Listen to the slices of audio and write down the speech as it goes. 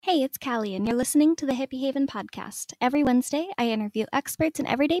Hey, it's Callie, and you're listening to the Hippie Haven podcast. Every Wednesday, I interview experts and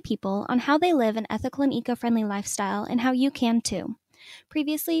everyday people on how they live an ethical and eco-friendly lifestyle and how you can too.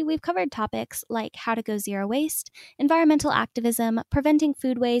 Previously, we've covered topics like how to go zero waste, environmental activism, preventing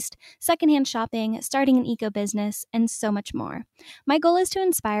food waste, secondhand shopping, starting an eco business, and so much more. My goal is to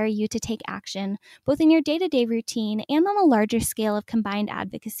inspire you to take action, both in your day-to-day routine and on a larger scale of combined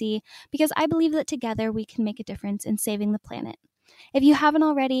advocacy, because I believe that together we can make a difference in saving the planet. If you haven't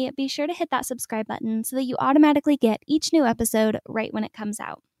already, be sure to hit that subscribe button so that you automatically get each new episode right when it comes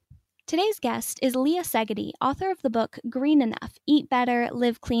out. Today's guest is Leah Segedie, author of the book Green Enough: Eat Better,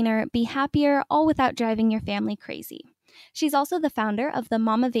 Live Cleaner, Be Happier, All Without Driving Your Family Crazy. She's also the founder of the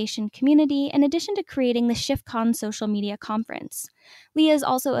Mamavation community, in addition to creating the ShiftCon social media conference. Leah is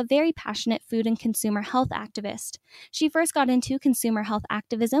also a very passionate food and consumer health activist. She first got into consumer health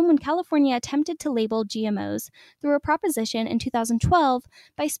activism when California attempted to label GMOs through a proposition in 2012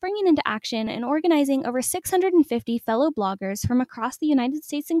 by springing into action and organizing over 650 fellow bloggers from across the United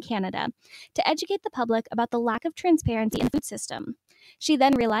States and Canada to educate the public about the lack of transparency in the food system. She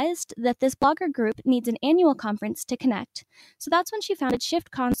then realized that this blogger group needs an annual conference to connect. So that's when she founded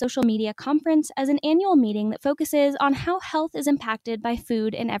ShiftCon Social Media Conference as an annual meeting that focuses on how health is impacted by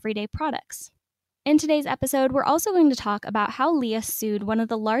food and everyday products. In today's episode, we're also going to talk about how Leah sued one of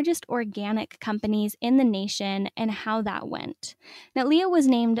the largest organic companies in the nation and how that went. Now, Leah was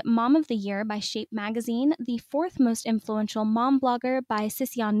named Mom of the Year by Shape Magazine, the fourth most influential mom blogger by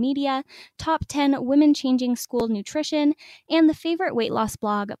Sisyon Media, top 10 women changing school nutrition, and the favorite weight loss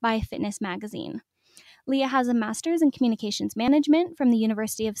blog by Fitness Magazine. Leah has a master's in communications management from the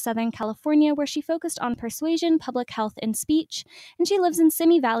University of Southern California, where she focused on persuasion, public health, and speech, and she lives in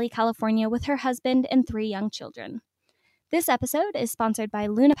Simi Valley, California, with her husband and 3 young children. This episode is sponsored by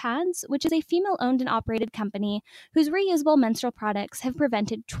Luna Pads, which is a female-owned and operated company whose reusable menstrual products have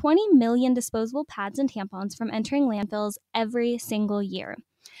prevented 20 million disposable pads and tampons from entering landfills every single year.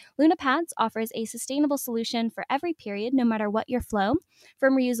 Luna Pads offers a sustainable solution for every period, no matter what your flow,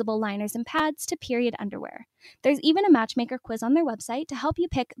 from reusable liners and pads to period underwear. There's even a matchmaker quiz on their website to help you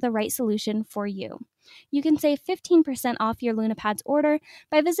pick the right solution for you. You can save 15% off your Luna Pads order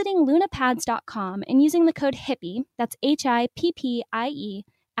by visiting lunapads.com and using the code HIPPIE, that's HIPPIE,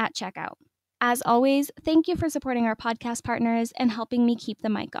 at checkout. As always, thank you for supporting our podcast partners and helping me keep the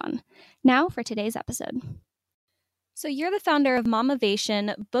mic on. Now for today's episode. So you're the founder of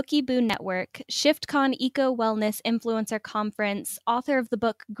Mamavation, Bookie Boo Network, ShiftCon Eco Wellness Influencer Conference, author of the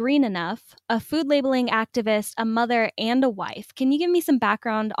book Green Enough, a food labeling activist, a mother, and a wife. Can you give me some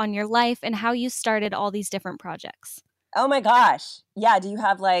background on your life and how you started all these different projects? Oh my gosh. Yeah. Do you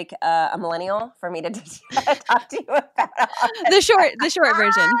have like a millennial for me to talk to you about? The short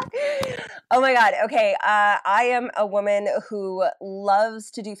version. Oh my God. Okay. I am a woman who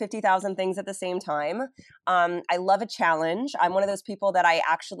loves to do 50,000 things at the same time. I love a challenge. I'm one of those people that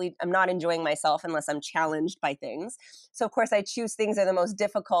I'm not enjoying myself unless I'm challenged by things. So of course I choose things that are the most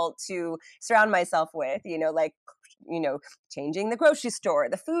difficult to surround myself with, like changing the grocery store,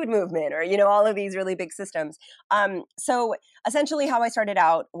 the food movement, or, all of these really big systems. So essentially how I started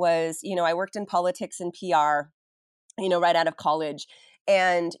out was, I worked in politics and PR, right out of college.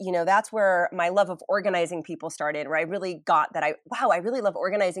 And, that's where my love of organizing people started, where I really got that I really love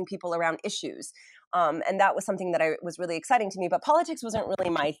organizing people around issues. And that was something that was really exciting to me, but politics wasn't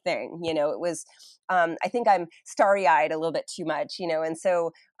really my thing. It was, I think I'm starry-eyed a little bit too much, and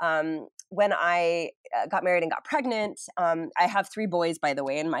so when I got married and got pregnant, I have 3 boys, by the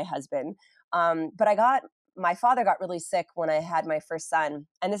way, and my husband, but my father got really sick when I had my first son.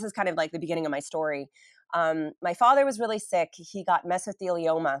 And this is kind of like the beginning of my story. My father was really sick. He got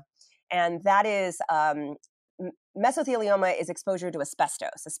mesothelioma, and that is mesothelioma is exposure to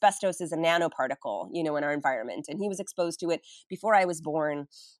asbestos. Asbestos is a nanoparticle, in our environment. And he was exposed to it before I was born.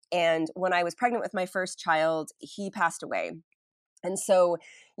 And when I was pregnant with my first child, he passed away. And so,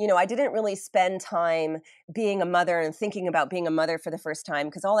 I didn't really spend time being a mother and thinking about being a mother for the first time,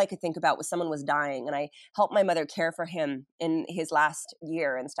 because all I could think about was someone was dying. And I helped my mother care for him in his last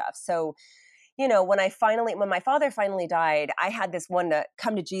year and stuff. So, when my father finally died, I had this one to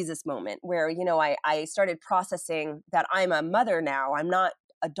come to Jesus moment where, I started processing that I'm a mother now. I'm not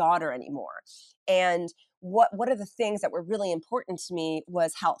a daughter anymore. And what are the things that were really important to me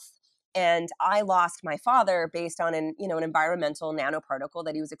was health. And I lost my father based on an environmental nanoparticle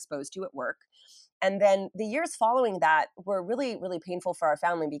that he was exposed to at work. And then the years following that were really, really painful for our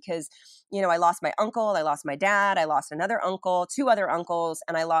family because, I lost my uncle, I lost my dad, I lost another uncle, 2 other uncles,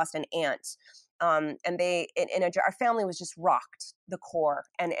 and I lost an aunt. And our family was just rocked the core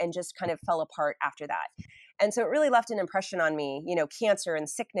and just kind of fell apart after that. And so it really left an impression on me, cancer and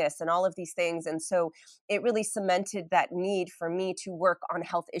sickness and all of these things. And so it really cemented that need for me to work on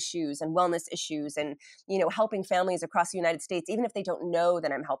health issues and wellness issues and, helping families across the United States, even if they don't know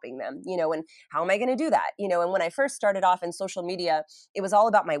that I'm helping them, and how am I going to do that? And when I first started off in social media, it was all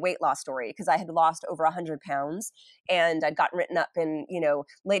about my weight loss story because I had lost over 100 pounds and I'd gotten written up in,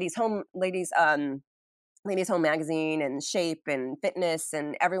 Ladies Home magazine and Shape and Fitness,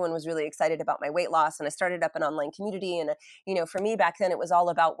 and everyone was really excited about my weight loss. And I started up an online community. And, for me back then, it was all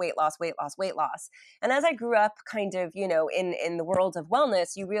about weight loss, weight loss, weight loss. And as I grew up kind of, in the world of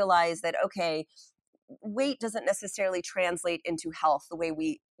wellness, you realize that, okay, weight doesn't necessarily translate into health the way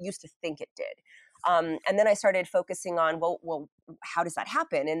we used to think it did. And then I started focusing on, well, how does that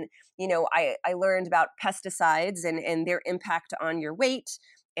happen? And, I learned about pesticides and their impact on your weight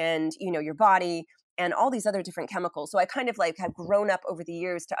and, your body and all these other different chemicals. So I kind of have grown up over the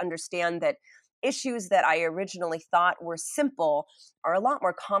years to understand that issues that I originally thought were simple are a lot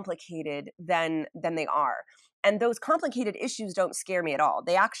more complicated than they are. And those complicated issues don't scare me at all.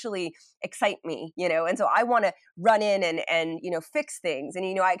 They actually excite me, and so I want to run in and fix things.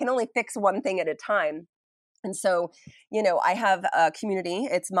 And, I can only fix one thing at a time. And so, I have a community.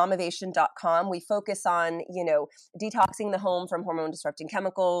 It's Mamavation.com. We focus on, detoxing the home from hormone disrupting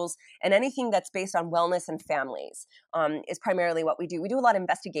chemicals, and anything that's based on wellness and families is primarily what we do. We do a lot of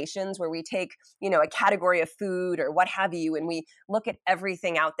investigations where we take, a category of food or what have you, and we look at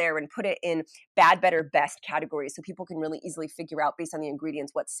everything out there and put it in bad, better, best categories so people can really easily figure out based on the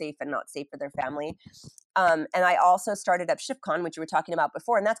ingredients what's safe and not safe for their family. And I also started up ShiftCon, which you were talking about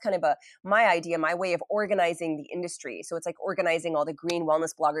before, and that's kind of my idea, my way of organizing the industry. So it's like organizing all the green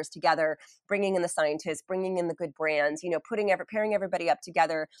wellness bloggers together, bringing in the scientists, bringing in the good brands, pairing everybody up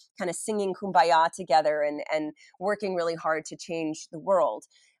together, kind of singing Kumbaya together and working really hard to change the world.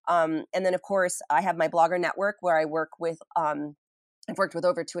 And then, of course, I have my blogger network where I work with I've worked with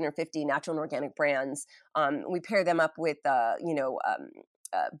over 250 natural and organic brands. We pair them up with,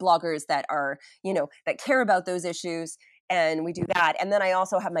 bloggers that are, that care about those issues. And we do that. And then I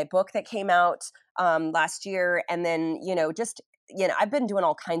also have my book that came out last year. And then, I've been doing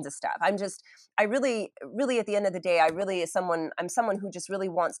all kinds of stuff. I really, really at the end of the day, I'm someone who just really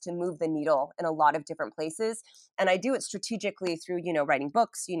wants to move the needle in a lot of different places. And I do it strategically through, writing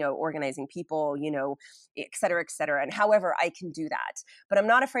books, organizing people, et cetera, and however I can do that. But I'm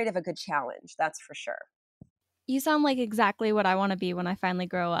not afraid of a good challenge. That's for sure. You sound like exactly what I want to be when I finally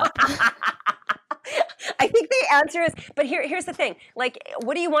grow up. I think the answer is, but here's the thing. Like,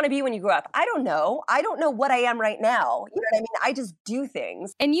 what do you want to be when you grow up? I don't know. I don't know what I am right now. You know what I mean? I just do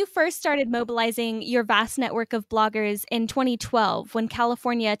things. And you first started mobilizing your vast network of bloggers in 2012 when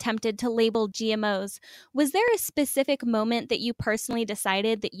California attempted to label GMOs. Was there a specific moment that you personally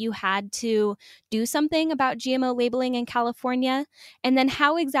decided that you had to do something about GMO labeling in California? And then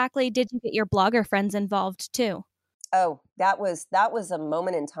how exactly did you get your blogger friends involved too? Oh, that was a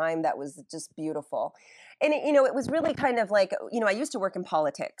moment in time that was just beautiful. And it was really kind of like, I used to work in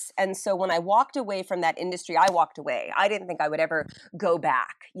politics. And so when I walked away from that industry, I walked away. I didn't think I would ever go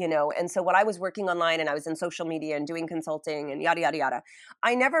back, And so when I was working online and I was in social media and doing consulting and yada, yada, yada,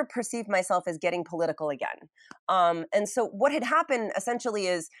 I never perceived myself as getting political again. And so what had happened essentially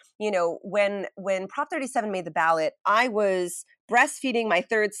is, when Prop 37 made the ballot, I was breastfeeding my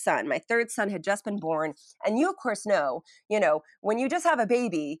third son. My third son had just been born. And you, of course, know, when you just have a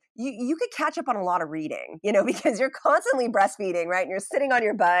baby, you could catch up on a lot of reading, because you're constantly breastfeeding, right? And you're sitting on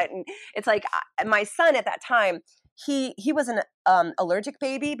your butt. And it's like my son at that time, he was an allergic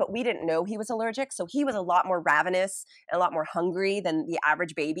baby, but we didn't know he was allergic. So he was a lot more ravenous and a lot more hungry than the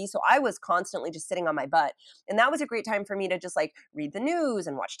average baby. So I was constantly just sitting on my butt. And that was a great time for me to just read the news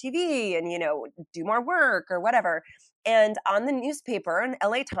and watch TV and, do more work or whatever. And on the newspaper in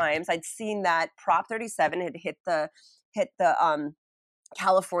LA Times, I'd seen that Prop 37 had hit the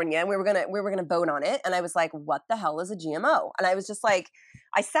California, and we were gonna vote on it. And I was like, what the hell is a GMO? And I was just like,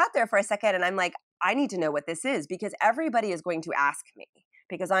 I sat there for a second and I'm like, I need to know what this is because everybody is going to ask me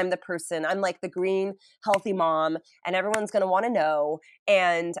because I'm the person, I'm like the green, healthy mom, and everyone's going to want to know.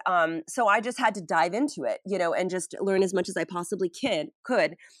 And so I just had to dive into it, and just learn as much as I possibly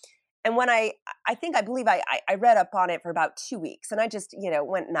could. And when I believe I read up on it for about 2 weeks and I just,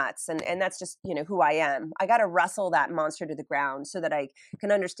 went nuts. And that's just, who I am. I got to wrestle that monster to the ground so that I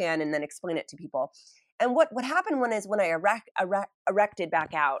can understand and then explain it to people. And what happened when I erected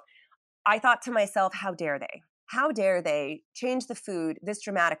back out, I thought to myself, how dare they? How dare they change the food this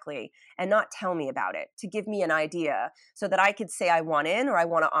dramatically and not tell me about it to give me an idea so that I could say I want in or I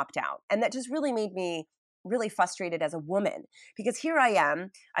want to opt out. And that just really made me really frustrated as a woman, because here I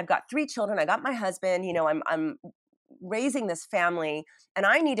am, I've got 3 children, I got my husband, I'm raising this family, and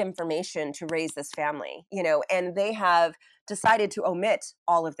I need information to raise this family, and they have decided to omit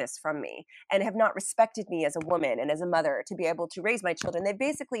all of this from me and have not respected me as a woman and as a mother to be able to raise my children. They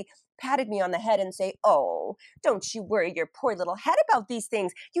basically patted me on the head and say, "Oh, don't you worry your poor little head about these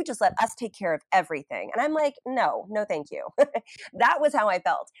things. You just let us take care of everything." And I'm like, no, thank you. That was how I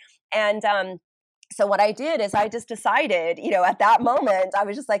felt. And so what I did is I just decided, at that moment, I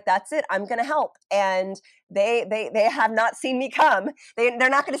was just like, that's it, I'm going to help. And they have not seen me come. They're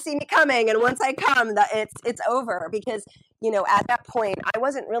not going to see me coming. And once I come, it's over, because, at that point, I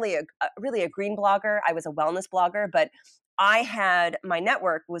wasn't really a green blogger. I was a wellness blogger, but my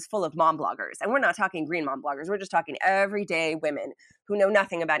network was full of mom bloggers, and we're not talking green mom bloggers. We're just talking everyday women who know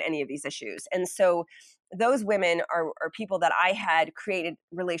nothing about any of these issues. And so those women are people that I had created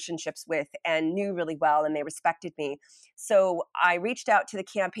relationships with and knew really well, and they respected me. So I reached out to the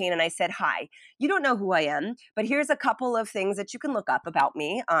campaign and I said, "Hi, you don't know who I am, but here's a couple of things that you can look up about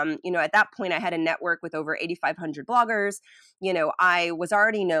me." At that point, I had a network with over 8,500 bloggers. I was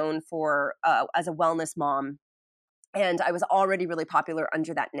already known for as a wellness mom, and I was already really popular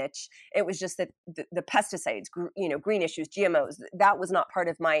under that niche. It was just that the pesticides, green issues, GMOs, that was not part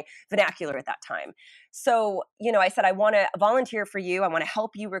of my vernacular at that time. So, I said, I want to volunteer for you. I want to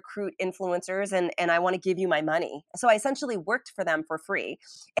help you recruit influencers, and I want to give you my money. So I essentially worked for them for free.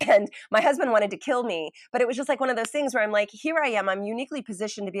 And my husband wanted to kill me, but it was just like one of those things where I'm like, here I am. I'm uniquely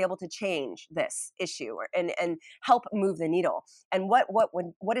positioned to be able to change this issue and help move the needle. And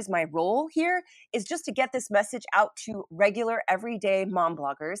what is my role here is just to get this message out to regular, everyday mom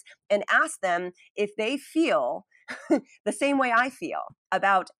bloggers and ask them if they feel the same way I feel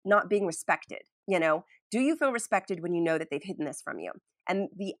about not being respected. Do you feel respected when you know that they've hidden this from you? And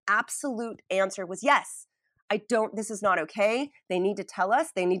the absolute answer was yes. This is not okay. They need to tell us.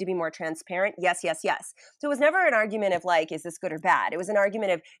 They need to be more transparent. Yes, yes, yes. So it was never an argument of like, is this good or bad? It was an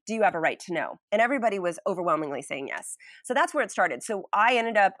argument of, do you have a right to know? And everybody was overwhelmingly saying yes. So that's where it started. So I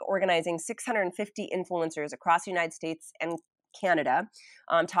ended up organizing 650 influencers across the United States and Canada,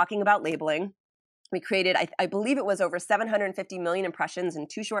 talking about labeling. We created, I believe it was over 750 million impressions in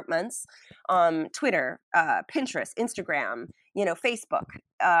 2 short months. Twitter, Pinterest, Instagram, Facebook,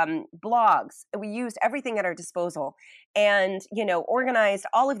 blogs. We used everything at our disposal and, organized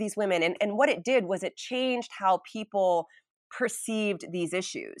all of these women. And what it did was it changed how people perceived these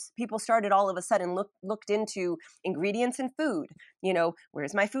issues. People started all of a sudden looked into ingredients in food.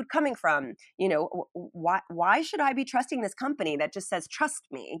 Where's my food coming from? Why should I be trusting this company that just says trust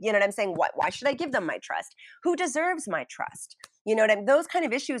me? You know what I'm saying? Why should I give them my trust? Who deserves my trust? Those kind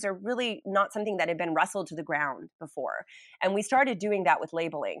of issues are really not something that had been wrestled to the ground before. And we started doing that with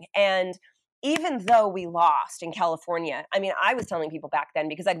labeling. And even though we lost in California, I was telling people back then,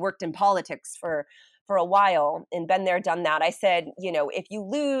 because I'd worked in politics for a while and been there, done that. I said, if you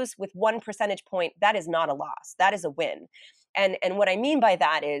lose with 1 percentage point, that is not a loss. That is a win. And what I mean by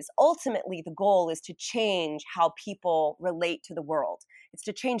that is ultimately the goal is to change how people relate to the world. It's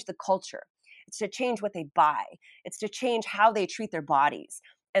to change the culture. It's to change what they buy. It's to change how they treat their bodies.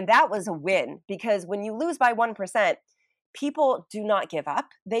 And that was a win, because when you lose by 1%, people do not give up.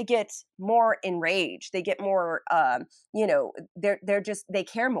 They get more enraged. They get more, they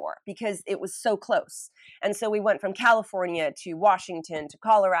care more because it was so close. And so we went from California to Washington to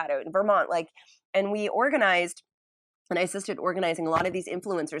Colorado and Vermont, and we organized, and I assisted organizing a lot of these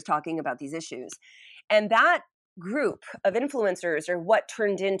influencers talking about these issues. And that group of influencers are what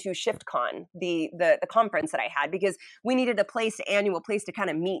turned into ShiftCon, the conference that I had, because we needed annual place to kind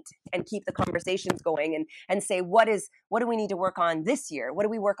of meet and keep the conversations going and say, what do we need to work on this year? What do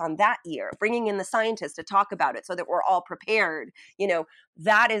we work on that year? Bringing in the scientists to talk about it so that we're all prepared.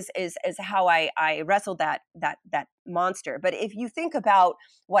 That is how I wrestled that monster. But if you think about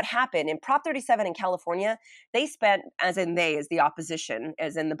what happened in Prop 37 in California, they spent, as in they, as the opposition,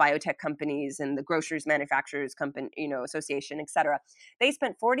 as in the biotech companies and the grocers manufacturers company, association, et cetera. They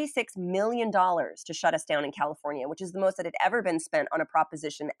spent $46 million to shut us down in California, which is the most that had ever been spent on a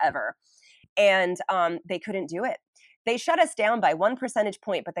proposition ever. And they couldn't do it. They shut us down by 1 percentage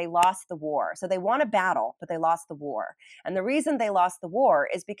point, but they lost the war. So they won a battle, but they lost the war. And the reason they lost the war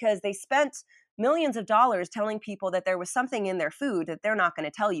is because they spent millions of dollars telling people that there was something in their food that they're not going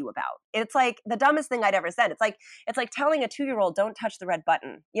to tell you about. It's like the dumbest thing I'd ever said. It's like telling a 2-year-old, don't touch the red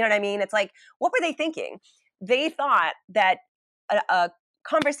button. You know what I mean? It's like, what were they thinking? They thought that a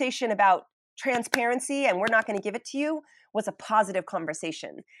conversation about transparency and we're not going to give it to you was a positive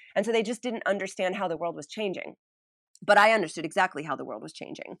conversation. And so they just didn't understand how the world was changing. But I understood exactly how the world was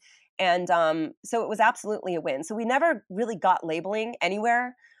changing. And so it was absolutely a win. So we never really got labeling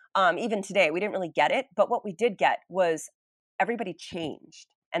anywhere. Even today, we didn't really get it. But what we did get was everybody changed.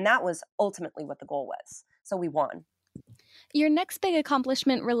 And that was ultimately what the goal was. So we won. Your next big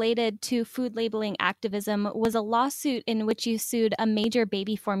accomplishment related to food labeling activism was a lawsuit in which you sued a major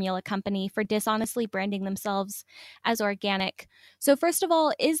baby formula company for dishonestly branding themselves as organic. So, first of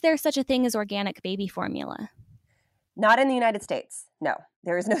all, is there such a thing as organic baby formula? Not in the United States. No,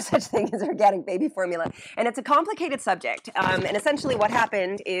 there is no such thing as organic baby formula. And it's a complicated subject. And essentially, what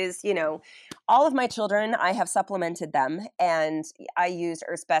happened is, all of my children, I have supplemented them, and I used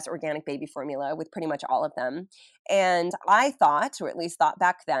Earth's Best organic baby formula with pretty much all of them. And I thought, or at least thought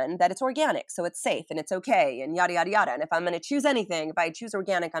back then, that it's organic, so it's safe and it's okay, and yada, yada, yada. And if I'm going to choose anything, if I choose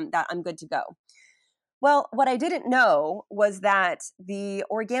organic, I'm good to go. Well, what I didn't know was that the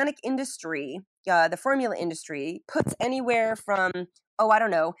organic industry, the formula industry, puts anywhere from, I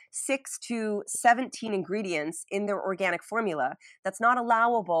don't know, 6 to 17 ingredients in their organic formula that's not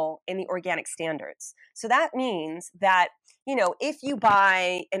allowable in the organic standards. So that means that, if you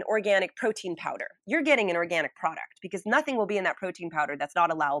buy an organic protein powder, you're getting an organic product because nothing will be in that protein powder that's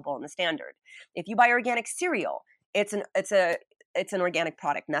not allowable in the standard. If you buy organic cereal, it's an organic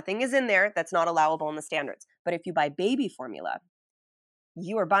product. Nothing is in there that's not allowable in the standards. But if you buy baby formula,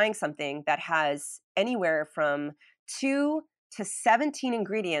 you are buying something that has anywhere from 2 to 17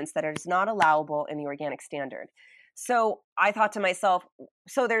 ingredients that is not allowable in the organic standard. So I thought to myself,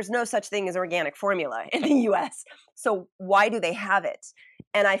 so there's no such thing as organic formula in the US. So why do they have it?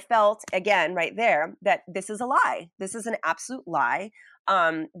 And I felt, again, right there, that this is a lie. This is an absolute lie.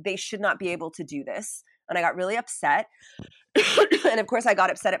 They should not be able to do this. And I got really upset. And of course, I got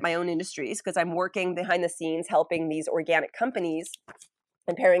upset at my own industries because I'm working behind the scenes helping these organic companies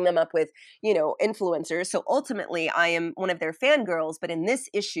and pairing them up with, influencers. So ultimately, I am one of their fangirls. But in this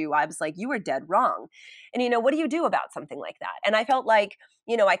issue, I was like, you are dead wrong. And, what do you do about something like that? And I felt like,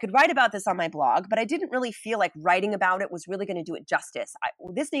 I could write about this on my blog, but I didn't really feel like writing about it was really going to do it justice.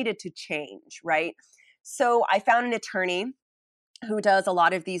 This needed to change, right? So I found an attorney who does a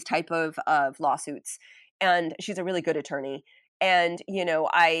lot of these type of lawsuits. And she's a really good attorney. And,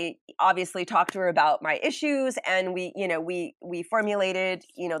 I obviously talked to her about my issues, and we formulated,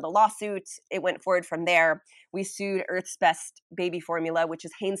 the lawsuit. It went forward from there. We sued Earth's Best baby formula, which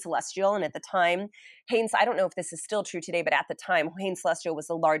is Hain Celestial. And at the time, I don't know if this is still true today, but at the time, Hain Celestial was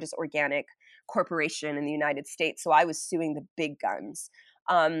the largest organic corporation in the United States. So I was suing the big guns.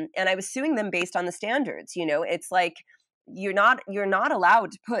 And I was suing them based on the standards. It's like, you're not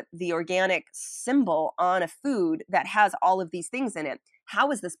allowed to put the organic symbol on a food that has all of these things in it.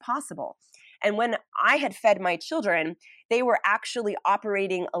 How is this possible? And when I had fed my children, they were actually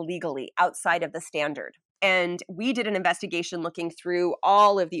operating illegally outside of the standard. And we did an investigation looking through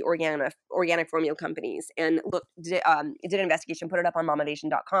all of the organic formula companies and did an investigation, put it up on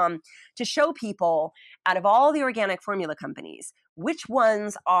Mamavation.com to show people, out of all the organic formula companies, which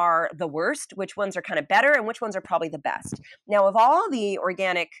ones are the worst, which ones are kind of better, and which ones are probably the best. Now, of all the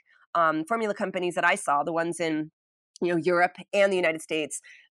organic formula companies that I saw, the ones in Europe and the United States,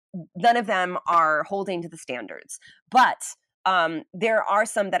 none of them are holding to the standards. But there are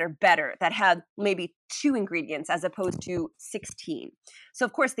some that are better, that have maybe 2 ingredients as opposed to 16. So,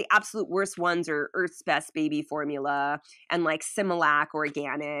 of course, the absolute worst ones are Earth's Best baby formula and like Similac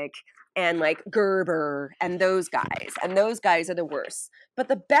organic and like Gerber and those guys. And those guys are the worst. But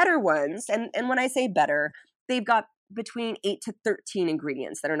the better ones, and when I say better, they've got between 8 to 13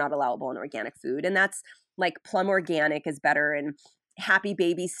 ingredients that are not allowable in organic food. And that's like Plum Organic is better, and Happy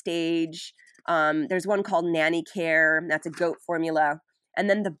Baby Stage. There's one called Nanny Care. That's a goat formula. And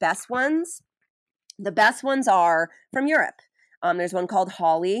then the best ones are from Europe. There's one called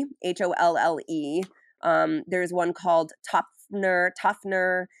Holly, Holle. There's one called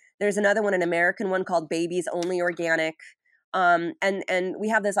Toffner. There's another one, an American one called Babies Only Organic. And we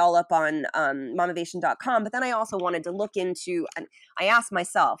have this all up on Mamavation.com. But then I also wanted to look into, and I asked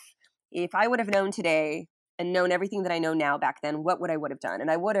myself, if I would have known today and known everything that I know now back then, what would I would have done? And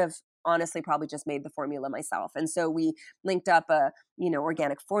I would have honestly probably just made the formula myself. And so we linked up a,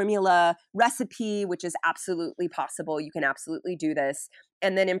 organic formula recipe, which is absolutely possible. You can absolutely do this.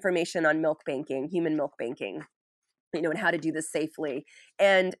 And then information on milk banking, human milk banking, and how to do this safely.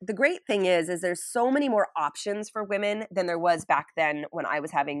 And the great thing is there's so many more options for women than there was back then when I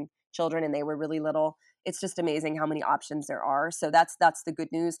was having children and they were really little. It's just amazing how many options there are. So that's the good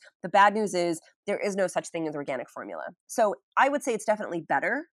news. The bad news is there is no such thing as organic formula. So I would say it's definitely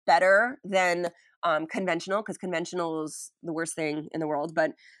better than conventional, because conventional is the worst thing in the world,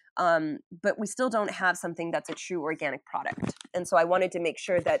 but we still don't have something that's a true organic product. And so I wanted to make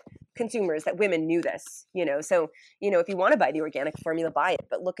sure that consumers, that women knew this, so, if you want to buy the organic formula, buy it,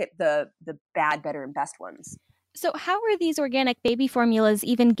 but look at the bad, better, and best ones. So how are these organic baby formulas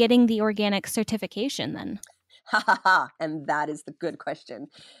even getting the organic certification then? Ha ha ha. And that is the good question.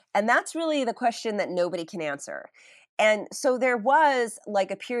 And that's really the question that nobody can answer. And so there was like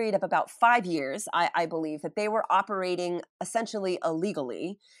a period of about 5 years, I believe, that they were operating essentially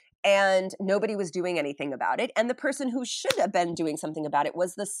illegally, and nobody was doing anything about it. And the person who should have been doing something about it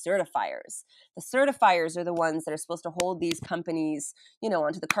was the certifiers. The certifiers are the ones that are supposed to hold these companies,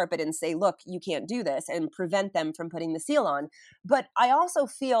 onto the carpet and say, look, you can't do this, and prevent them from putting the seal on. But I also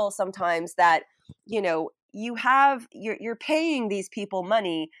feel sometimes that, you're paying these people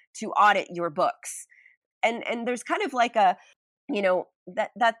money to audit your books. And there's kind of like a,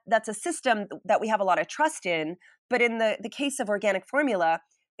 that's a system that we have a lot of trust in. But in the case of organic formula,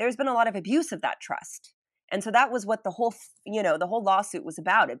 there's been a lot of abuse of that trust. And so that was what the whole lawsuit was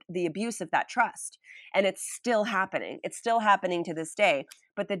about, the abuse of that trust. And it's still happening. It's still happening to this day.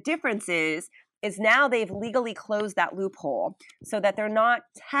 But the difference is now they've legally closed that loophole so that they're not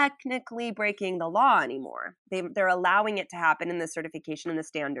technically breaking the law anymore. They're allowing it to happen in the certification and the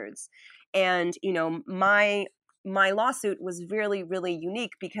standards. And, my lawsuit was really, really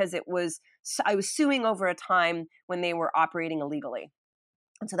unique because I was suing over a time when they were operating illegally.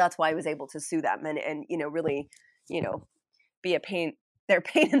 And so that's why I was able to sue them and really, be their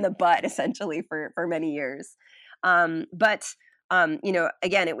pain in the butt essentially for many years. But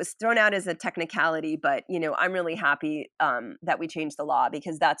again, it was thrown out as a technicality, but, I'm really happy that we changed the law,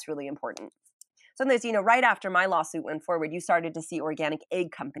 because that's really important. So there's, right after my lawsuit went forward, you started to see organic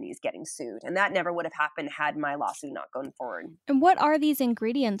egg companies getting sued. And that never would have happened had my lawsuit not gone forward. And what are these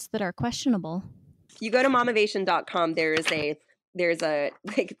ingredients that are questionable? You go to mamavation.com, it's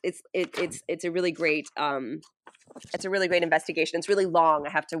a really great, it's a really great investigation. It's really long.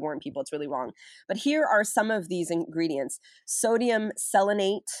 I have to warn people, it's really long. But here are some of these ingredients. Sodium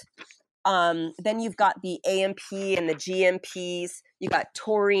selenate. Then you've got the AMP and the GMPs. You got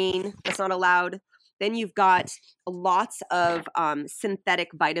taurine, that's not allowed. Then you've got lots of synthetic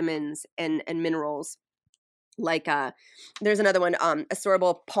vitamins and minerals. Like there's another one,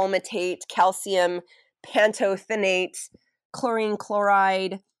 ascorbyl palmitate, calcium pantothenate, chlorine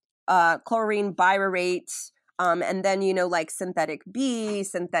chloride, chlorine biurate, and then like synthetic B,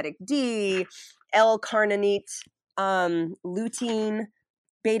 synthetic D, L-carnitine, lutein,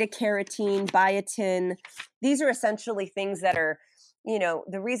 beta carotene, biotin. These are essentially things that are,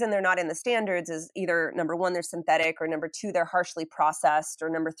 the reason they're not in the standards is either number one, they're synthetic, or number two, they're harshly processed, or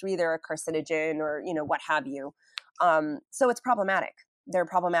number three, they're a carcinogen, or, what have you. So it's problematic. They're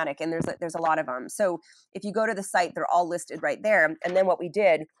problematic, and there's a lot of them. So if you go to the site, they're all listed right there. And then what we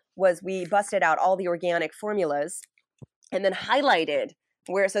did was we busted out all the organic formulas and then highlighted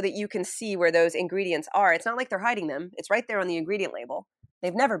so that you can see where those ingredients are. It's not like they're hiding them. It's right there on the ingredient label.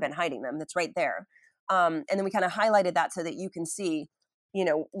 They've never been hiding them. That's right there. And then we kind of highlighted that so that you can see,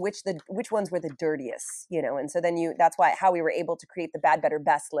 which ones were the dirtiest, and so then that's how we were able to create the bad, better,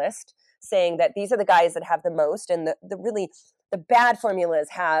 best list, saying that these are the guys that have the most, and the bad formulas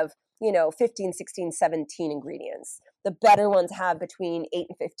have, 15, 16, 17 ingredients. The better ones have between 8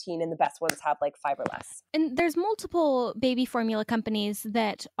 and 15, and the best ones have like 5 or less. And there's multiple baby formula companies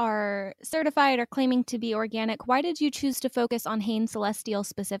that are certified or claiming to be organic. Why did you choose to focus on Hain Celestial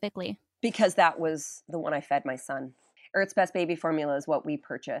specifically? Because that was the one I fed my son. Earth's Best Baby Formula is what we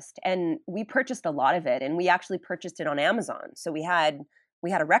purchased. And we purchased a lot of it, and we actually purchased it on Amazon. So we had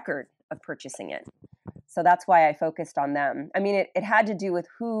a record of purchasing it. So that's why I focused on them. I mean, it had to do with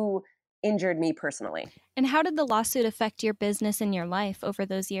who injured me personally. And how did the lawsuit affect your business and your life over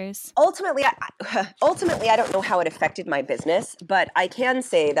those years? Ultimately, I don't know how it affected my business, but I can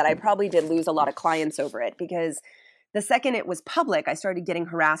say that I probably did lose a lot of clients over it, because the second it was public, I started getting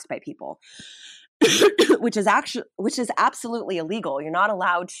harassed by people, which is absolutely illegal. You're not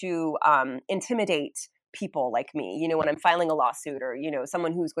allowed to intimidate people like me, when I'm filing a lawsuit, or,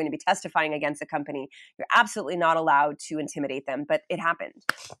 someone who's going to be testifying against a company. You're absolutely not allowed to intimidate them, but it happened.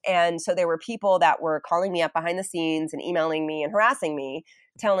 And so there were people that were calling me up behind the scenes and emailing me and harassing me,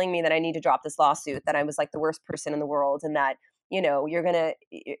 telling me that I need to drop this lawsuit, that I was like the worst person in the world, and that,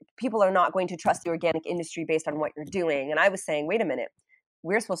 people are not going to trust the organic industry based on what you're doing. And I was saying, wait a minute,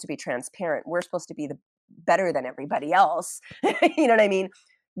 we're supposed to be transparent. We're supposed to be better than everybody else. You know what I mean?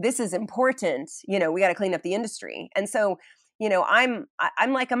 This is important. We got to clean up the industry. And so, I'm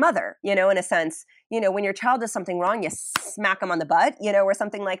like a mother, in a sense. When your child does something wrong, you smack them on the butt, or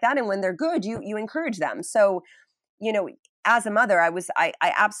something like that. And when they're good, you encourage them. So, as a mother, I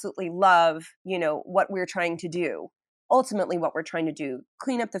absolutely love, what we're trying to do. Ultimately, what we're trying to do,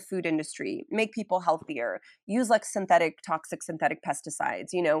 clean up the food industry, make people healthier, use like toxic synthetic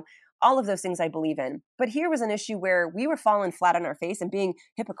pesticides, all of those things I believe in. But here was an issue where we were falling flat on our face and being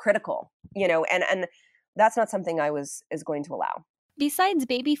hypocritical, and that's not something is going to allow. Besides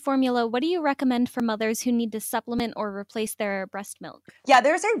baby formula, what do you recommend for mothers who need to supplement or replace their breast milk? Yeah,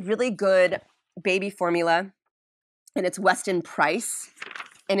 there's a really good baby formula, and it's Weston Price,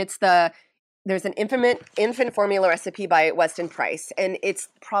 and there's an infant formula recipe by Weston Price, and it's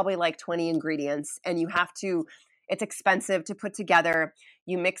probably like 20 ingredients, and it's expensive to put together.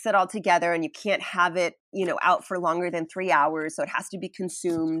 You mix it all together, and you can't have it, out for longer than 3 hours, so it has to be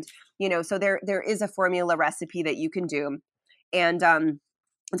consumed, so there is a formula recipe that you can do, and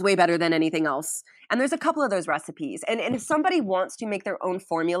it's way better than anything else. And there's a couple of those recipes, and if somebody wants to make their own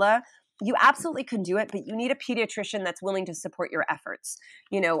formula, you absolutely can do it, but you need a pediatrician that's willing to support your efforts.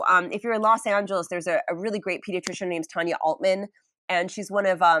 If you're in Los Angeles, there's a really great pediatrician named Tanya Altman, and she's one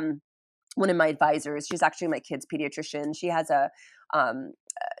of my advisors. She's actually my kid's pediatrician. She has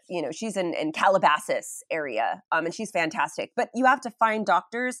she's in Calabasas area, and she's fantastic. But you have to find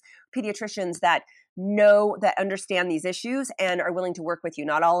doctors, pediatricians that understand these issues and are willing to work with you.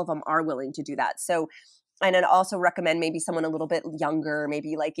 Not all of them are willing to do that. So, and I'd also recommend maybe someone a little bit younger,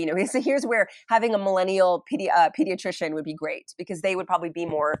 maybe like, so here's where having a millennial pediatrician would be great, because they would probably be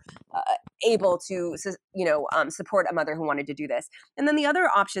more able to, support a mother who wanted to do this. And then the other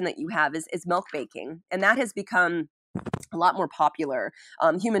option that you have is milk baking. And that has become a lot more popular,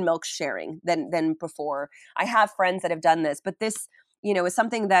 human milk sharing than before. I have friends that have done this, but this, is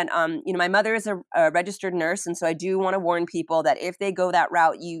something that, my mother is a registered nurse. And so I do want to warn people that if they go that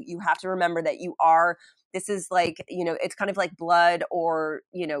route, you have to remember that this is like, it's kind of like blood or,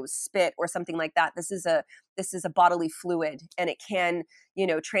 spit or something like that. This is a bodily fluid, and it can,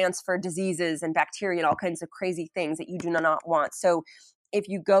 transfer diseases and bacteria and all kinds of crazy things that you do not want. So if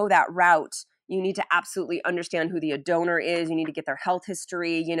you go that route, you need to absolutely understand who the donor is. You need to get their health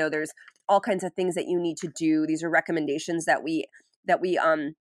history. There's all kinds of things that you need to do. These are recommendations that we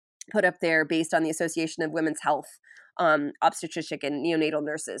put up there based on the Association of Women's Health, obstetrician and neonatal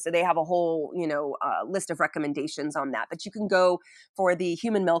nurses. So they have a whole, list of recommendations on that. But you can go for the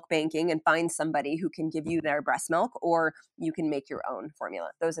human milk banking and find somebody who can give you their breast milk, or you can make your own formula.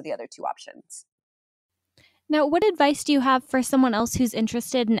 Those are the other two options. Now, what advice do you have for someone else who's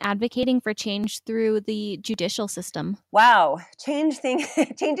interested in advocating for change through the judicial system? Wow, changing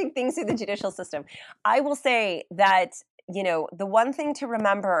things through the judicial system. I will say that, the one thing to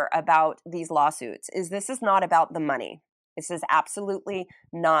remember about these lawsuits is this is not about the money. This is absolutely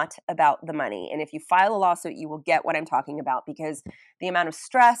not about the money. And if you file a lawsuit, you will get what I'm talking about, because the amount of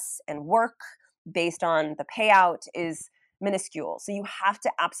stress and work based on the payout is minuscule. So you have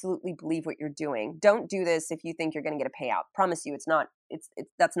to absolutely believe what you're doing. Don't do this if you think you're going to get a payout. Promise you,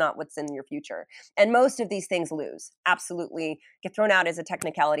 that's not what's in your future. And most of these things lose. Absolutely get thrown out as a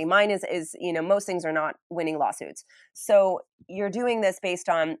technicality. Mine is most things are not winning lawsuits. So you're doing this based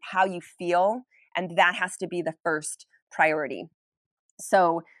on how you feel, and that has to be the first priority.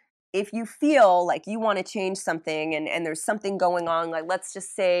 So if you feel like you want to change something, and there's something going on, like let's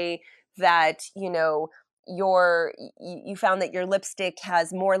just say that, you found that your lipstick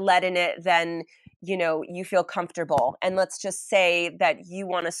has more lead in it than, you feel comfortable. And let's just say that you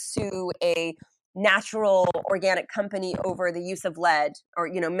want to sue a natural organic company over the use of lead, or,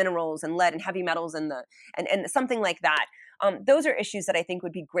 minerals and lead and heavy metals and something like that. Those are issues that I think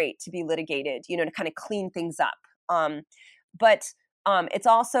would be great to be litigated, to kind of clean things up. But it's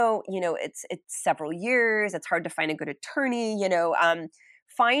also, it's several years. It's hard to find a good attorney,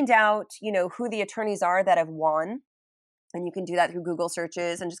 find out, who the attorneys are that have won. And you can do that through Google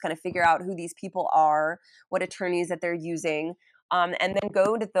searches and just kind of figure out who these people are, what attorneys that they're using, and then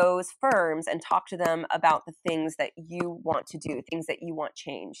go to those firms and talk to them about the things that you want to do, things that you want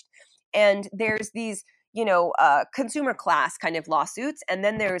changed. And there's these, consumer class kind of lawsuits, and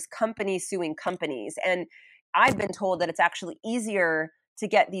then there's companies suing companies. And I've been told that it's actually easier to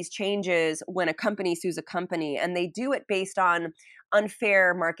get these changes when a company sues a company, and they do it based on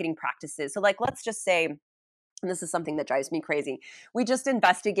unfair marketing practices. So like, let's just say, and this is something that drives me crazy, we just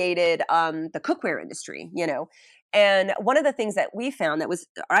investigated the cookware industry, And one of the things that I found that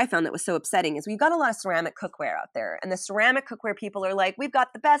was so upsetting is we've got a lot of ceramic cookware out there. And the ceramic cookware people are like, we've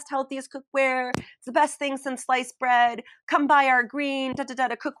got the best, healthiest cookware. It's the best thing since sliced bread. Come buy our green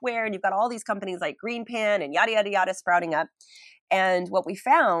cookware. And you've got all these companies like Green Pan and yada, yada, yada sprouting up. And what we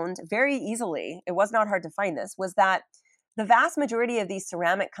found very easily, it was not hard to find this, was that the vast majority of these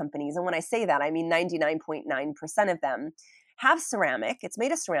ceramic companies, and when I say that, I mean 99.9% of them, have ceramic. It's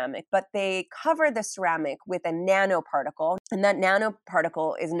made of ceramic, but they cover the ceramic with a nanoparticle. And that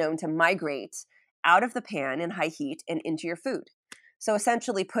nanoparticle is known to migrate out of the pan in high heat and into your food. So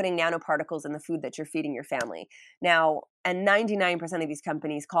essentially putting nanoparticles in the food that you're feeding your family. Now, and 99% of these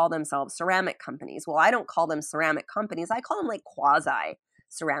companies call themselves ceramic companies. Well, I don't call them ceramic companies. I call them like quasi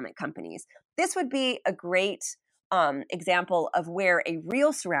ceramic companies. This would be a great example of where a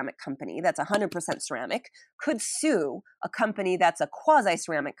real ceramic company that's 100% ceramic could sue a company that's a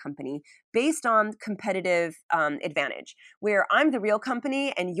quasi-ceramic company based on competitive advantage, where I'm the real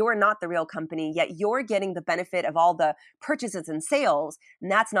company and you're not the real company, yet you're getting the benefit of all the purchases and sales, and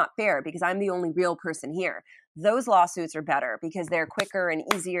that's not fair because I'm the only real person here. Those lawsuits are better because they're quicker and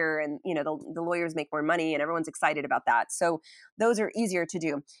easier, and the lawyers make more money and everyone's excited about that. So those are easier to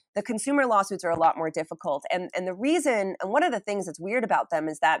do. The consumer lawsuits are a lot more difficult. And the reason, and one of the things that's weird about them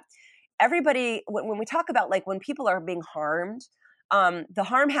is that everybody, when we talk about like when people are being harmed, the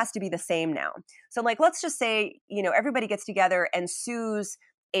harm has to be the same now. So like, let's just say, everybody gets together and sues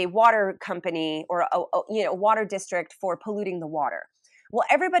a water company or a water district for polluting the water. Well,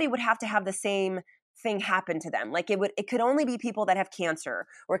 everybody would have to have the same thing happen to them. Like it could only be people that have cancer,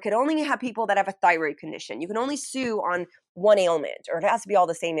 or it could only have people that have a thyroid condition. You can only sue on one ailment, or it has to be all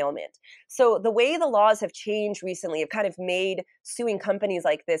the same ailment. So the way the laws have changed recently have kind of made suing companies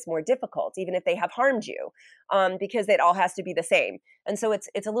like this more difficult, even if they have harmed you, because it all has to be the same. And so it's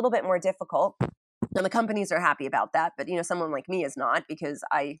a little bit more difficult. And the companies are happy about that, but someone like me is not, because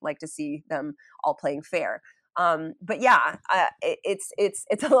I like to see them all playing fair. But yeah, it's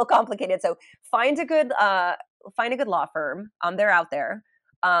a little complicated. So find a good law firm. They're out there.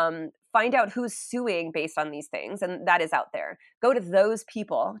 Find out who's suing based on these things, and that is out there. Go to those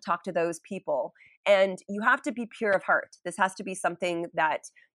people, talk to those people, and you have to be pure of heart. This has to be something that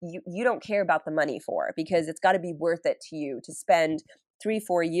you don't care about the money for, because it's got to be worth it to you to spend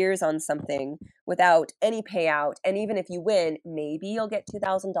 3-4 years on something without any payout. And even if you win, maybe you'll get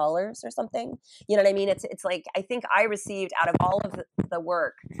 $2,000 or something. You know what I mean? It's like, I think I received out of all of the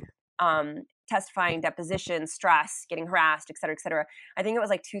work, testifying, deposition, stress, getting harassed, et cetera, I think it was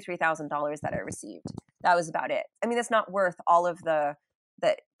like $2,000-$3,000 that I received. That was about it. I mean, that's not worth all of the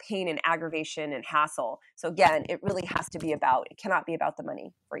pain and aggravation and hassle. So again, it really has to be it cannot be about the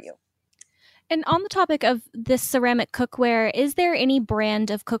money for you. And on the topic of this ceramic cookware, is there any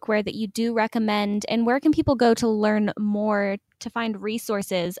brand of cookware that you do recommend, and where can people go to learn more, to find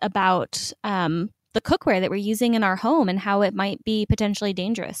resources about the cookware that we're using in our home and how it might be potentially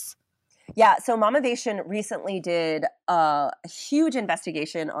dangerous? Yeah, so Mamavation recently did a huge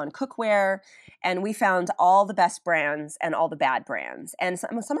investigation on cookware, and we found all the best brands and all the bad brands. And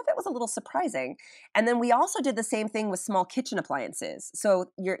some of it was a little surprising. And then we also did the same thing with small kitchen appliances. So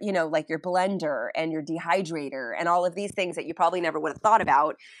like your blender and your dehydrator and all of these things that you probably never would have thought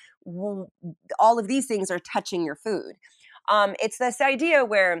about. All of these things are touching your food. It's this idea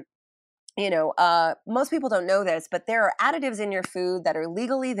where most people don't know this, but there are additives in your food that are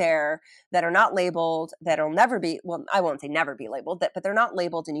legally there, that are not labeled, that'll never be, well, I won't say never be labeled, but they're not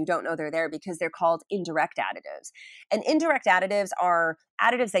labeled and you don't know they're there because they're called indirect additives. And indirect additives are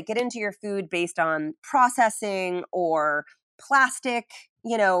additives that get into your food based on processing or plastic,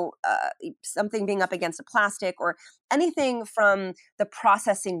 something being up against a plastic or anything from the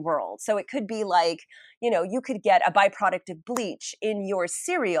processing world. So it could be like, you could get a byproduct of bleach in your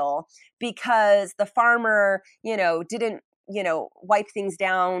cereal because the farmer, didn't, wipe things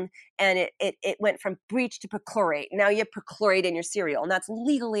down, and it went from bleach to perchlorate. Now you have perchlorate in your cereal, and that's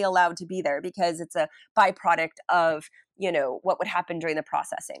legally allowed to be there because it's a byproduct of, what would happen during the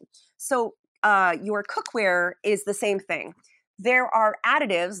processing. So your cookware is the same thing. There are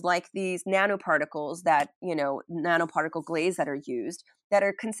additives like these nanoparticles that, nanoparticle glaze that are used that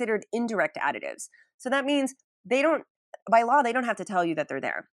are considered indirect additives. So that means by law, they don't have to tell you that they're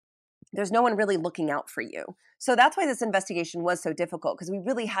there. There's no one really looking out for you. So that's why this investigation was so difficult, because we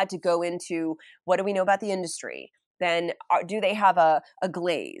really had to go into, what do we know about the industry? Then do they have a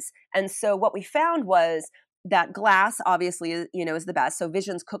glaze? And so what we found was that glass obviously, is the best. So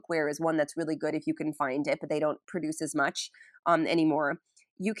Vision's cookware is one that's really good if you can find it, but they don't produce as much anymore.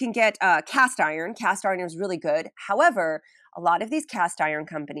 You can get cast iron. Cast iron is really good. However, a lot of these cast iron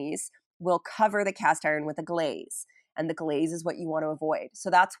companies will cover the cast iron with a glaze. And the glaze is what you want to avoid. So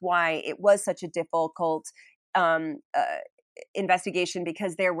that's why it was such a difficult investigation,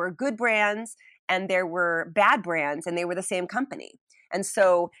 because there were good brands and there were bad brands, and they were the same company. And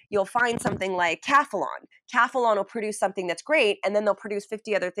so you'll find something like Calphalon. Calphalon will produce something that's great, and then they'll produce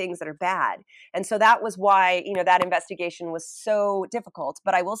 50 other things that are bad. And so that was why, that investigation was so difficult.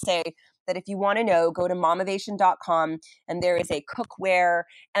 But I will say that if you want to know, go to mamavation.com, and there is a cookware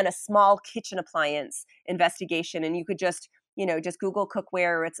and a small kitchen appliance investigation. And you could just Google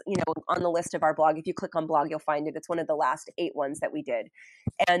cookware. It's, on the list of our blog. If you click on blog, you'll find it. It's one of the last 8 ones that we did.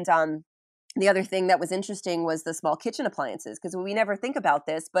 And the other thing that was interesting was the small kitchen appliances, because we never think about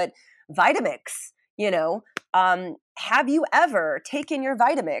this, but Vitamix, have you ever taken your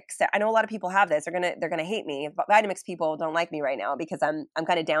Vitamix? I know a lot of people have this. They're gonna hate me. Vitamix people don't like me right now because I'm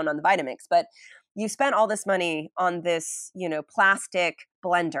kind of down on the Vitamix. But you spent all this money on this, plastic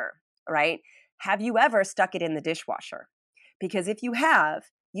blender, right? Have you ever stuck it in the dishwasher? Because if you have,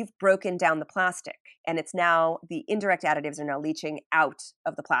 you've broken down the plastic, and it's now, the indirect additives are now leaching out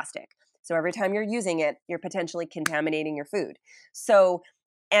of the plastic. So every time you're using it, you're potentially contaminating your food. So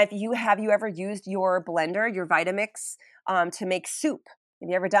have you ever used your blender, your Vitamix, to make soup? Have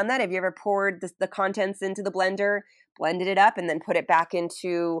you ever done that? Have you ever poured the contents into the blender, blended it up, and then put it back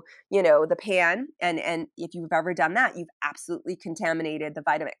into, the pan? And if you've ever done that, you've absolutely contaminated the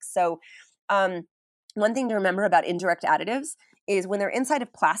Vitamix. So one thing to remember about indirect additives is when they're inside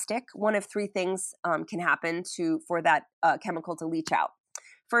of plastic, one of 3 things can happen for that chemical to leach out.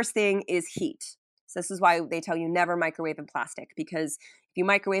 First thing is heat. So this is why they tell you never microwave in plastic, because if you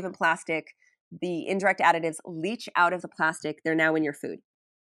microwave in plastic, the indirect additives leach out of the plastic. They're now in your food.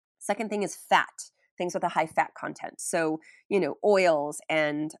 Second thing is fat, things with a high fat content. So, oils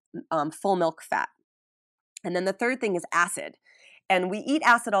and full milk fat. And then the third thing is acid. And we eat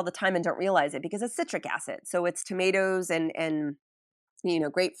acid all the time and don't realize it because it's citric acid. So it's tomatoes and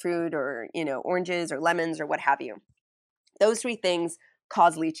grapefruit or, oranges or lemons or what have you. Those 3 things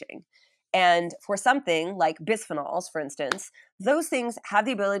cause leaching. And for something like bisphenols, for instance, those things have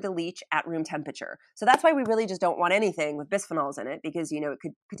the ability to leach at room temperature. So that's why we really just don't want anything with bisphenols in it, because, it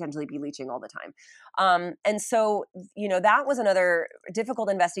could potentially be leaching all the time. And so, that was another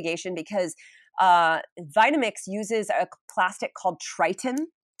difficult investigation, because Vitamix uses a plastic called Triton.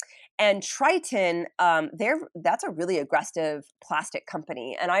 And Triton, that's a really aggressive plastic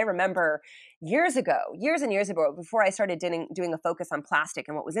company. And I remember years and years ago, before I started doing a focus on plastic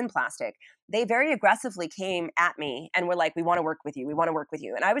and what was in plastic, they very aggressively came at me and were like, we want to work with you. We want to work with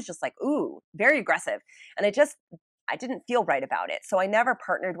you. And I was just like, ooh, very aggressive. And I didn't feel right about it. So I never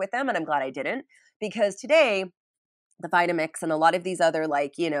partnered with them. And I'm glad I didn't, because today, the Vitamix and a lot of these other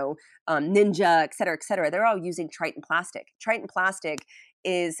Ninja, et cetera, they're all using Triton plastic. Triton plastic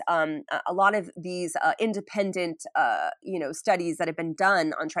is a lot of these independent, studies that have been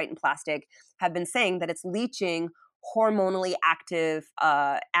done on Triton plastic have been saying that it's leaching hormonally active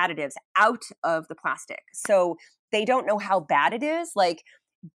additives out of the plastic. So they don't know how bad it is.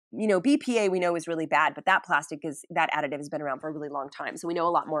 BPA we know is really bad, but that additive has been around for a really long time. So we know a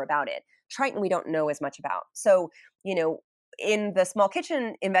lot more about it. Triton, we don't know as much about. So, in the small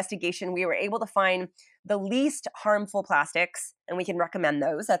kitchen investigation, we were able to find the least harmful plastics, and we can recommend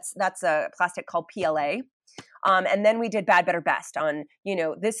those. That's a plastic called PLA. And then we did bad, better, best on,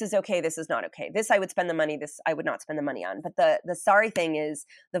 this is okay, this is not okay. This I would spend the money, this I would not spend the money on. But the sorry thing is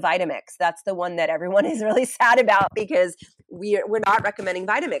the Vitamix. That's the one that everyone is really sad about, because we're not recommending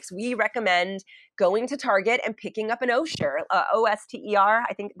Vitamix. We recommend going to Target and picking up an Oster, Oster.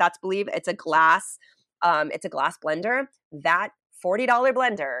 I think it's a glass blender. That $40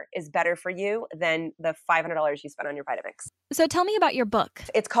 blender is better for you than the $500 you spent on your Vitamix. So tell me about your book.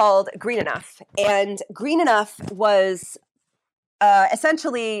 It's called Green Enough. And Green Enough was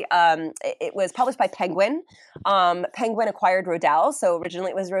essentially, it was published by Penguin. Penguin acquired Rodale. So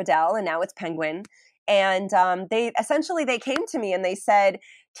originally it was Rodale, and now it's Penguin. And they came to me and they said,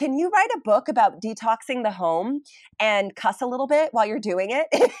 can you write a book about detoxing the home and cuss a little bit while you're doing it?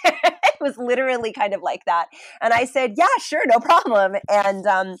 It was literally kind of like that. And I said, yeah, sure, no problem.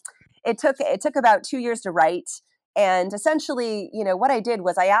 And it took about 2 years to write. And essentially, what I did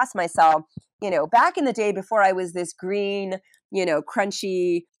was I asked myself, back in the day before I was this green,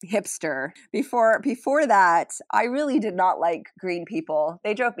 crunchy hipster, before that, I really did not like green people.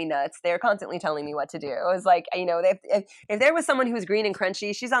 They drove me nuts. They were constantly telling me what to do. It was like, if there was someone who was green and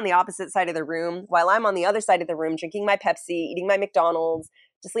crunchy, she's on the opposite side of the room while I'm on the other side of the room drinking my Pepsi, eating my McDonald's.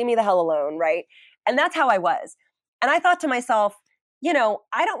 Just leave me the hell alone, right? And that's how I was. And I thought to myself, I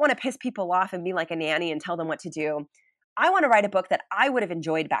don't want to piss people off and be like a nanny and tell them what to do. I want to write a book that I would have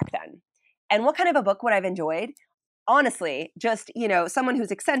enjoyed back then. And what kind of a book would I've enjoyed? Honestly, just, someone who's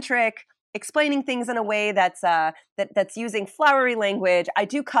eccentric, explaining things in a way that's that's using flowery language. I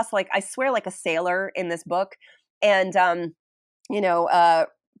do cuss, I swear like a sailor in this book. And you know,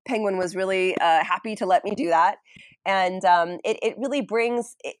 Penguin was really happy to let me do that. And it really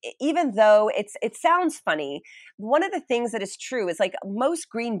brings, even though it sounds funny, one of the things that is true is most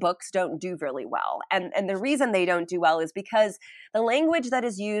green books don't do really well. And the reason they don't do well is because the language that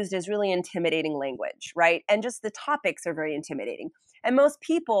is used is really intimidating language, right? And just the topics are very intimidating. And most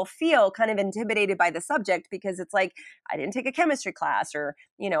people feel kind of intimidated by the subject because it's I didn't take a chemistry class, or,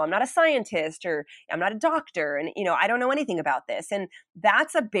 I'm not a scientist, or I'm not a doctor, and, I don't know anything about this. And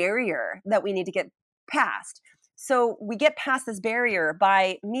that's a barrier that we need to get past. So we get past this barrier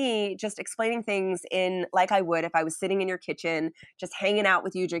by me just explaining things in like I would if I was sitting in your kitchen, just hanging out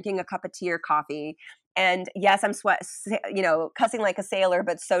with you, drinking a cup of tea or coffee. And yes, I'm cussing like a sailor,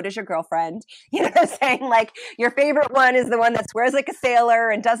 but so does your girlfriend, saying your favorite one is the one that swears like a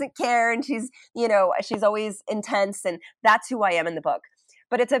sailor and doesn't care. And she's always intense. And that's who I am in the book.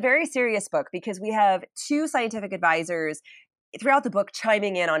 But it's a very serious book because we have two scientific advisors throughout the book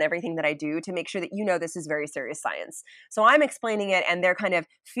chiming in on everything that I do to make sure that this is very serious science. So I'm explaining it, and they're kind of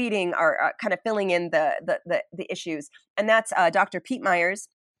feeding or kind of filling in the issues. And that's Dr. Pete Myers.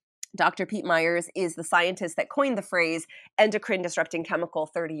 Dr. Pete Myers is the scientist that coined the phrase endocrine disrupting chemical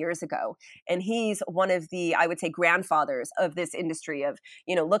 30 years ago. And he's one of the, I would say, grandfathers of this industry of,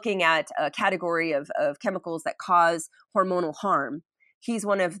 looking at a category of chemicals that cause hormonal harm. He's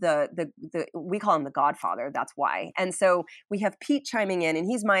one of the we call him the Godfather. That's why. And so we have Pete chiming in, and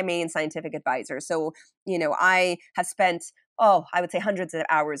he's my main scientific advisor. So, I have spent, I would say hundreds of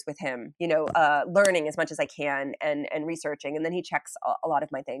hours with him, learning as much as I can and researching. And then he checks a lot of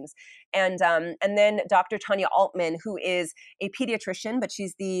my things. And then Dr. Tanya Altman, who is a pediatrician, but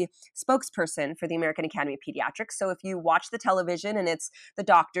she's the spokesperson for the American Academy of Pediatrics. So if you watch the television and it's the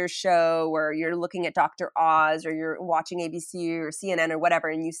doctor's show, or you're looking at Dr. Oz, or you're watching ABC or CNN or whatever,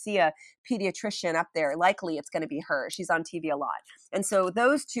 and you see a pediatrician up there, likely it's going to be her. She's on TV a lot. And so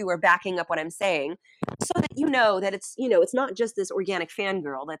those two are backing up what I'm saying, so that that it's not just this organic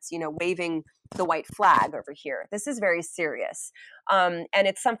fangirl that's waving the white flag over here. This is very serious, and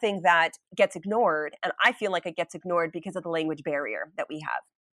it's something that gets ignored, and I feel like it gets ignored because of the language barrier that we have.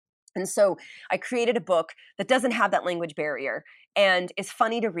 And so I created a book that doesn't have that language barrier and is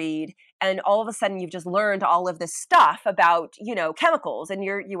funny to read. And all of a sudden you've just learned all of this stuff about, chemicals, and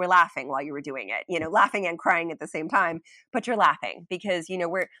you were laughing while you were doing it, laughing and crying at the same time, but you're laughing because,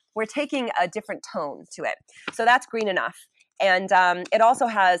 we're taking a different tone to it. So that's green enough. And it also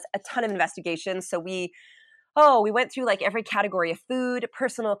has a ton of investigations. So we went through every category of food,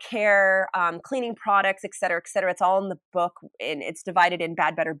 personal care, cleaning products, et cetera, et cetera. It's all in the book, and it's divided in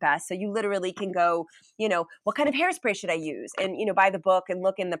bad, better, best. So you literally can go, what kind of hairspray should I use? And, buy the book and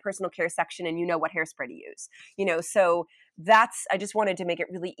look in the personal care section, and what hairspray to use, so I just wanted to make it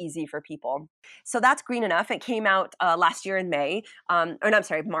really easy for people. So that's green enough. It came out last year in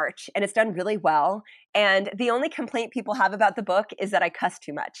March, and it's done really well. And the only complaint people have about the book is that I cuss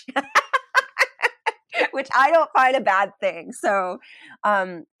too much. Which I don't find a bad thing. So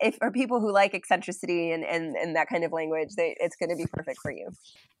if for people who like eccentricity and that kind of language, it's going to be perfect for you.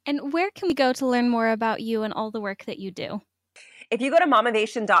 And where can we go to learn more about you and all the work that you do? If you go to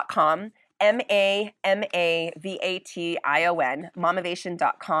mamavation.com, Mamavation,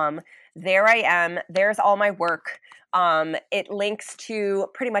 mamavation.com, there I am. There's all my work. It links to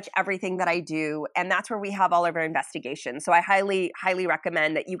pretty much everything that I do, and that's where we have all of our investigations. So I highly, highly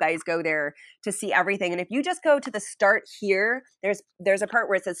recommend that you guys go there to see everything. And if you just go to the start here, there's a part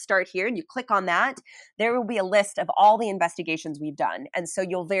where it says start here, and you click on that, there will be a list of all the investigations we've done. And so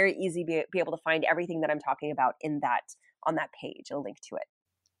you'll very easily be able to find everything that I'm talking about on that page. I'll link to it.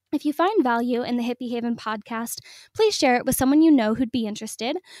 If you find value in the Hippie Haven podcast, please share it with someone you know who'd be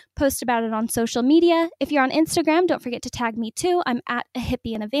interested. Post about it on social media. If you're on Instagram, don't forget to tag me too. I'm at a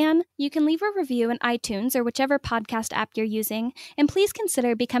hippie in a van. You can leave a review in iTunes or whichever podcast app you're using. And please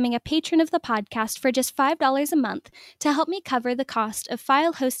consider becoming a patron of the podcast for just $5 a month to help me cover the cost of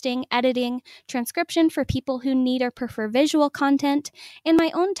file hosting, editing, transcription for people who need or prefer visual content, and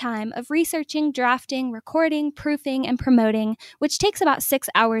my own time of researching, drafting, recording, proofing, and promoting, which takes about 6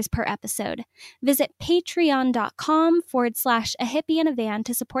 hours per episode. Visit patreon.com/a hippie in a van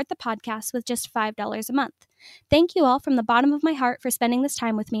to support the podcast with just $5 a month. Thank you all from the bottom of my heart for spending this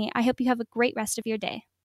time with me. I hope you have a great rest of your day.